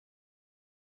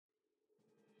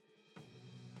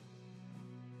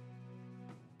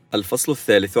الفصل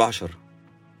 13.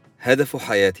 هدف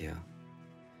حياتها.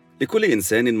 لكل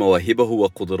إنسان مواهبه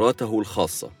وقدراته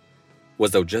الخاصة،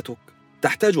 وزوجتك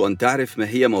تحتاج أن تعرف ما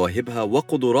هي مواهبها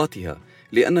وقدراتها،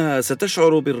 لأنها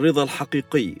ستشعر بالرضا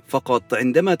الحقيقي فقط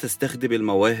عندما تستخدم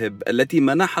المواهب التي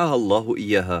منحها الله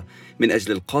إياها من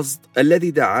أجل القصد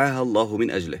الذي دعاها الله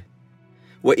من أجله.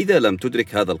 وإذا لم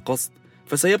تدرك هذا القصد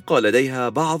فسيبقى لديها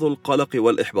بعض القلق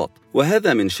والإحباط،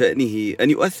 وهذا من شأنه أن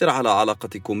يؤثر على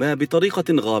علاقتكما بطريقة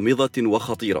غامضة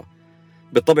وخطيرة.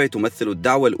 بالطبع تمثل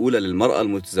الدعوة الأولى للمرأة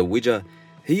المتزوجة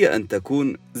هي أن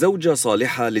تكون زوجة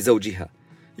صالحة لزوجها.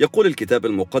 يقول الكتاب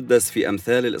المقدس في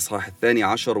أمثال الإصحاح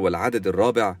 12 والعدد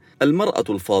 4: المرأة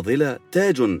الفاضلة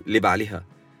تاج لبعلها.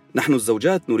 نحن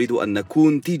الزوجات نريد أن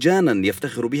نكون تيجانا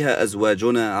يفتخر بها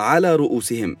أزواجنا على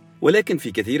رؤوسهم، ولكن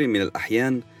في كثير من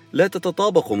الأحيان لا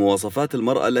تتطابق مواصفات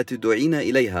المرأة التي دعينا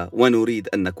إليها ونريد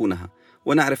أن نكونها،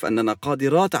 ونعرف أننا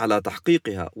قادرات على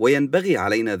تحقيقها، وينبغي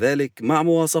علينا ذلك مع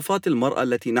مواصفات المرأة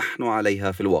التي نحن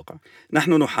عليها في الواقع.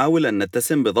 نحن نحاول أن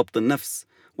نتسم بضبط النفس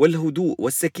والهدوء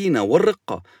والسكينة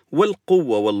والرقة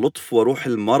والقوة واللطف وروح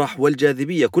المرح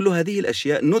والجاذبية. كل هذه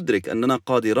الأشياء ندرك أننا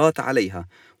قادرات عليها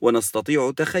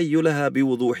ونستطيع تخيلها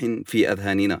بوضوح في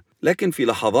أذهاننا، لكن في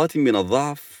لحظات من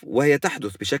الضعف وهي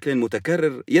تحدث بشكل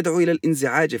متكرر يدعو إلى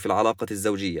الانزعاج في العلاقة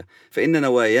الزوجية، فإن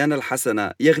نوايانا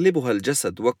الحسنة يغلبها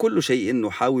الجسد، وكل شيء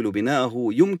نحاول بناءه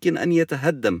يمكن أن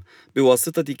يتهدم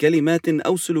بواسطة كلمات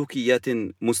أو سلوكيات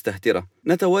مستهترة.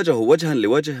 نتواجه وجها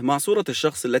لوجه مع صورة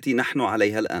الشخص التي نحن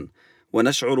عليها الآن،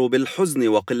 ونشعر بالحزن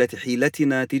وقلة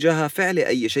حيلتنا تجاه فعل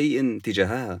أي شيء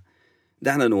تجاهها.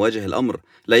 دعنا نواجه الأمر.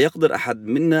 لا يقدر أحد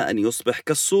منا أن يصبح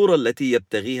كالصورة التي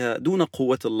يبتغيها دون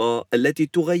قوة الله التي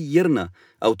تغيرنا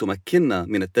أو تمكننا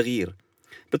من التغيير.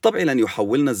 بالطبع لن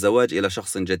يحولنا الزواج إلى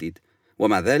شخص جديد،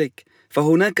 ومع ذلك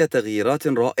فهناك تغييرات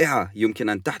رائعة يمكن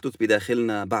أن تحدث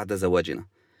بداخلنا بعد زواجنا،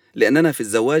 لأننا في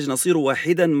الزواج نصير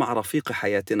واحدا مع رفيق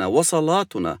حياتنا،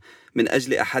 وصلاتنا من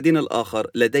أجل أحدنا الآخر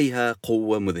لديها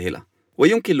قوة مذهلة.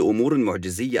 ويمكن لأمور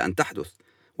معجزية أن تحدث،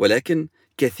 ولكن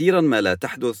كثيرا ما لا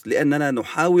تحدث لأننا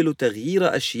نحاول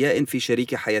تغيير أشياء في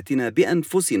شريك حياتنا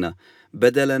بأنفسنا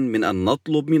بدلا من أن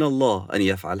نطلب من الله أن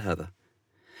يفعل هذا.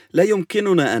 لا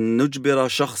يمكننا أن نجبر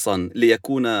شخصا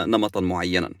ليكون نمطا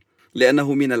معينا،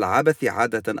 لأنه من العبث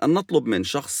عادة أن نطلب من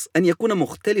شخص أن يكون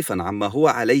مختلفا عما هو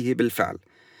عليه بالفعل.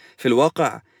 في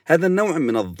الواقع هذا النوع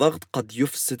من الضغط قد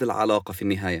يفسد العلاقة في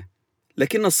النهاية،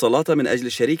 لكن الصلاة من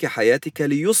أجل شريك حياتك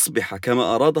ليصبح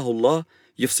كما أراده الله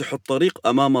يفسح الطريق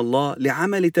أمام الله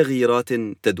لعمل تغييرات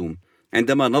تدوم.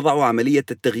 عندما نضع عملية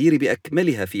التغيير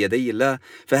بأكملها في يدي الله،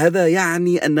 فهذا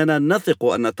يعني أننا نثق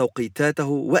أن توقيتاته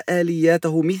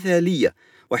وآلياته مثالية،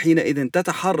 وحينئذ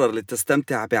تتحرر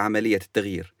لتستمتع بعملية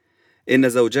التغيير. إن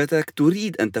زوجتك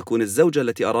تريد أن تكون الزوجة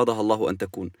التي أرادها الله أن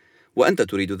تكون، وأنت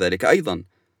تريد ذلك أيضا،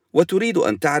 وتريد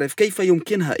أن تعرف كيف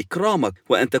يمكنها إكرامك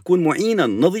وأن تكون معينا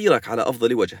نظيرك على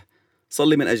أفضل وجه.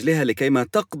 صل من أجلها لكيما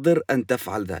تقدر أن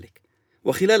تفعل ذلك،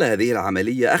 وخلال هذه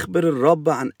العملية أخبر الرب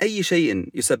عن أي شيء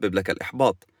يسبب لك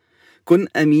الإحباط. كن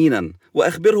أمينا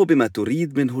وأخبره بما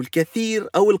تريد منه الكثير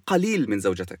أو القليل من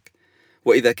زوجتك،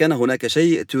 وإذا كان هناك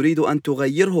شيء تريد أن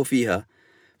تغيره فيها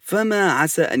فما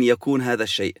عسى أن يكون هذا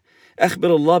الشيء.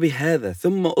 أخبر الله بهذا،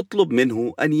 ثم اطلب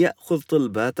منه أن يأخذ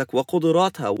طلباتك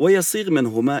وقدراتها ويصيغ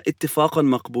منهما اتفاقا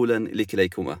مقبولا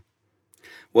لكليكما.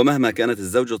 ومهما كانت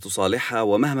الزوجة صالحة،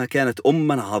 ومهما كانت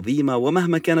أما عظيمة،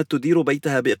 ومهما كانت تدير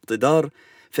بيتها باقتدار،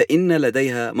 فإن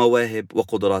لديها مواهب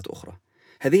وقدرات أخرى.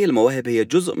 هذه المواهب هي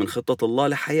جزء من خطة الله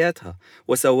لحياتها،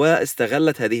 وسواء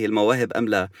استغلت هذه المواهب أم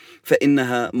لا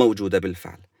فإنها موجودة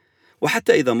بالفعل.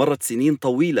 وحتى إذا مرت سنين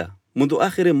طويلة منذ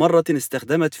آخر مرة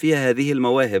استخدمت فيها هذه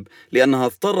المواهب لأنها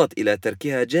اضطرت إلى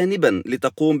تركها جانبا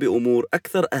لتقوم بأمور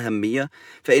أكثر أهمية،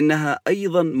 فإنها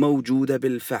أيضا موجودة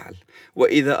بالفعل.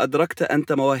 وإذا أدركت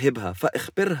أنت مواهبها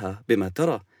فاخبرها بما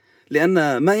ترى،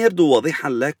 لأن ما يبدو واضحا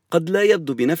لك قد لا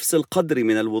يبدو بنفس القدر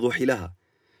من الوضوح لها،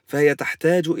 فهي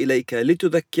تحتاج إليك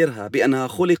لتذكرها بأنها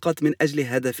خلقت من أجل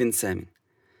هدف سامٍ.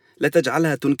 لا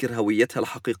تجعلها تنكر هويتها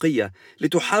الحقيقية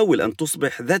لتحاول أن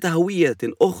تصبح ذات هوية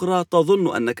أخرى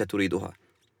تظن أنك تريدها.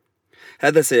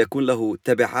 هذا سيكون له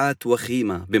تبعات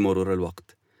وخيمة بمرور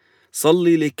الوقت.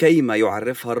 صلي لكيما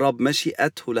يعرفها الرب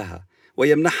مشيئته لها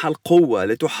ويمنحها القوة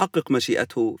لتحقق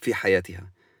مشيئته في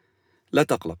حياتها. لا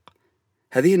تقلق،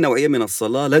 هذه النوعية من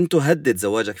الصلاة لن تهدد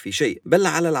زواجك في شيء، بل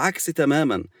على العكس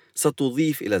تماما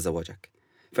ستضيف إلى زواجك.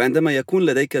 فعندما يكون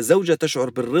لديك زوجة تشعر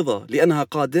بالرضا لأنها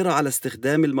قادرة على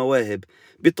استخدام المواهب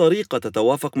بطريقة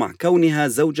تتوافق مع كونها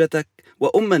زوجتك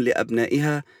وأما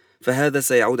لأبنائها، فهذا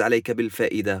سيعود عليك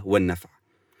بالفائدة والنفع.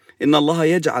 إن الله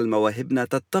يجعل مواهبنا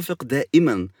تتفق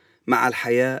دائما مع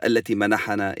الحياة التي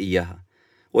منحنا إياها،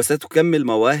 وستكمل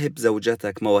مواهب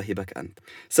زوجتك مواهبك أنت.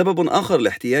 سبب آخر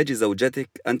لاحتياج زوجتك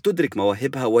أن تدرك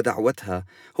مواهبها ودعوتها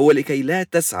هو لكي لا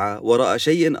تسعى وراء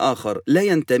شيء آخر لا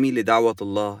ينتمي لدعوة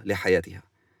الله لحياتها،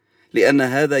 لأن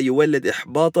هذا يولد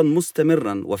إحباطا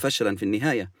مستمرا وفشلا في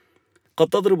النهاية. قد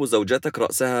تضرب زوجتك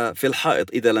رأسها في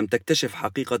الحائط إذا لم تكتشف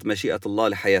حقيقة مشيئة الله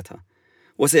لحياتها،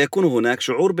 وسيكون هناك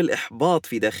شعور بالإحباط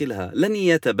في داخلها لن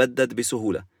يتبدد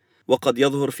بسهولة، وقد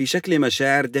يظهر في شكل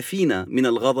مشاعر دفينة من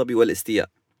الغضب والاستياء.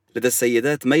 لدى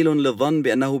السيدات ميل للظن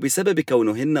بأنه بسبب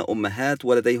كونهن أمهات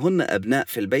ولديهن أبناء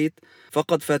في البيت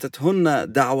فقد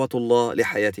فاتتهن دعوة الله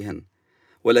لحياتهن،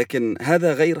 ولكن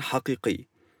هذا غير حقيقي،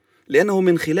 لأنه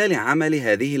من خلال عمل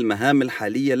هذه المهام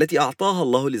الحالية التي أعطاها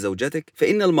الله لزوجتك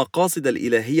فإن المقاصد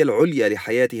الإلهية العليا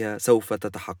لحياتها سوف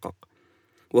تتحقق،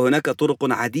 وهناك طرق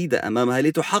عديدة أمامها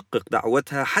لتحقق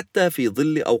دعوتها حتى في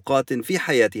ظل أوقات في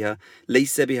حياتها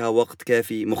ليس بها وقت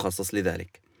كافي مخصص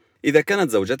لذلك. إذا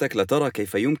كانت زوجتك لا ترى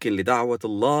كيف يمكن لدعوة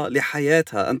الله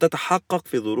لحياتها أن تتحقق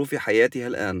في ظروف حياتها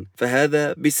الآن،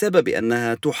 فهذا بسبب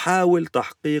أنها تحاول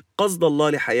تحقيق قصد الله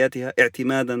لحياتها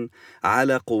اعتمادا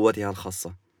على قوتها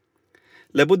الخاصة.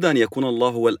 لابد أن يكون الله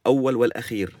هو الأول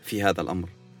والأخير في هذا الأمر،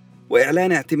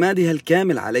 وإعلان اعتمادها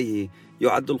الكامل عليه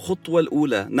يعد الخطوة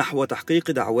الأولى نحو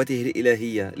تحقيق دعوته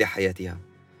الإلهية لحياتها،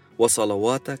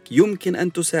 وصلواتك يمكن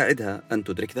أن تساعدها أن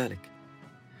تدرك ذلك.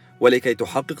 ولكي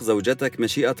تحقق زوجتك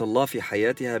مشيئة الله في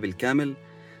حياتها بالكامل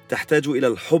تحتاج إلى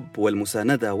الحب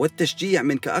والمساندة والتشجيع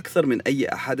منك أكثر من أي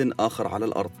أحد آخر على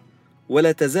الأرض.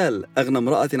 ولا تزال أغنى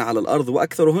امرأة على الأرض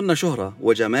وأكثرهن شهرة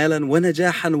وجمالا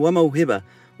ونجاحا وموهبة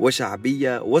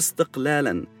وشعبية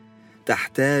واستقلالا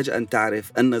تحتاج أن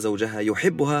تعرف أن زوجها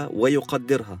يحبها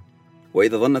ويقدرها،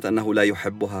 وإذا ظنت أنه لا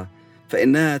يحبها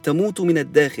فإنها تموت من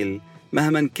الداخل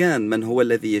مهما كان من هو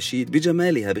الذي يشيد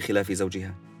بجمالها بخلاف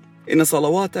زوجها. إن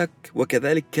صلواتك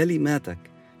وكذلك كلماتك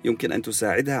يمكن أن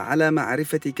تساعدها على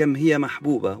معرفة كم هي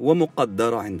محبوبة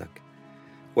ومقدرة عندك،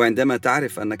 وعندما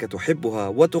تعرف أنك تحبها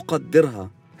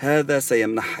وتقدرها هذا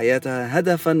سيمنح حياتها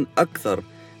هدفا أكثر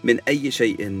من أي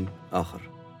شيء آخر.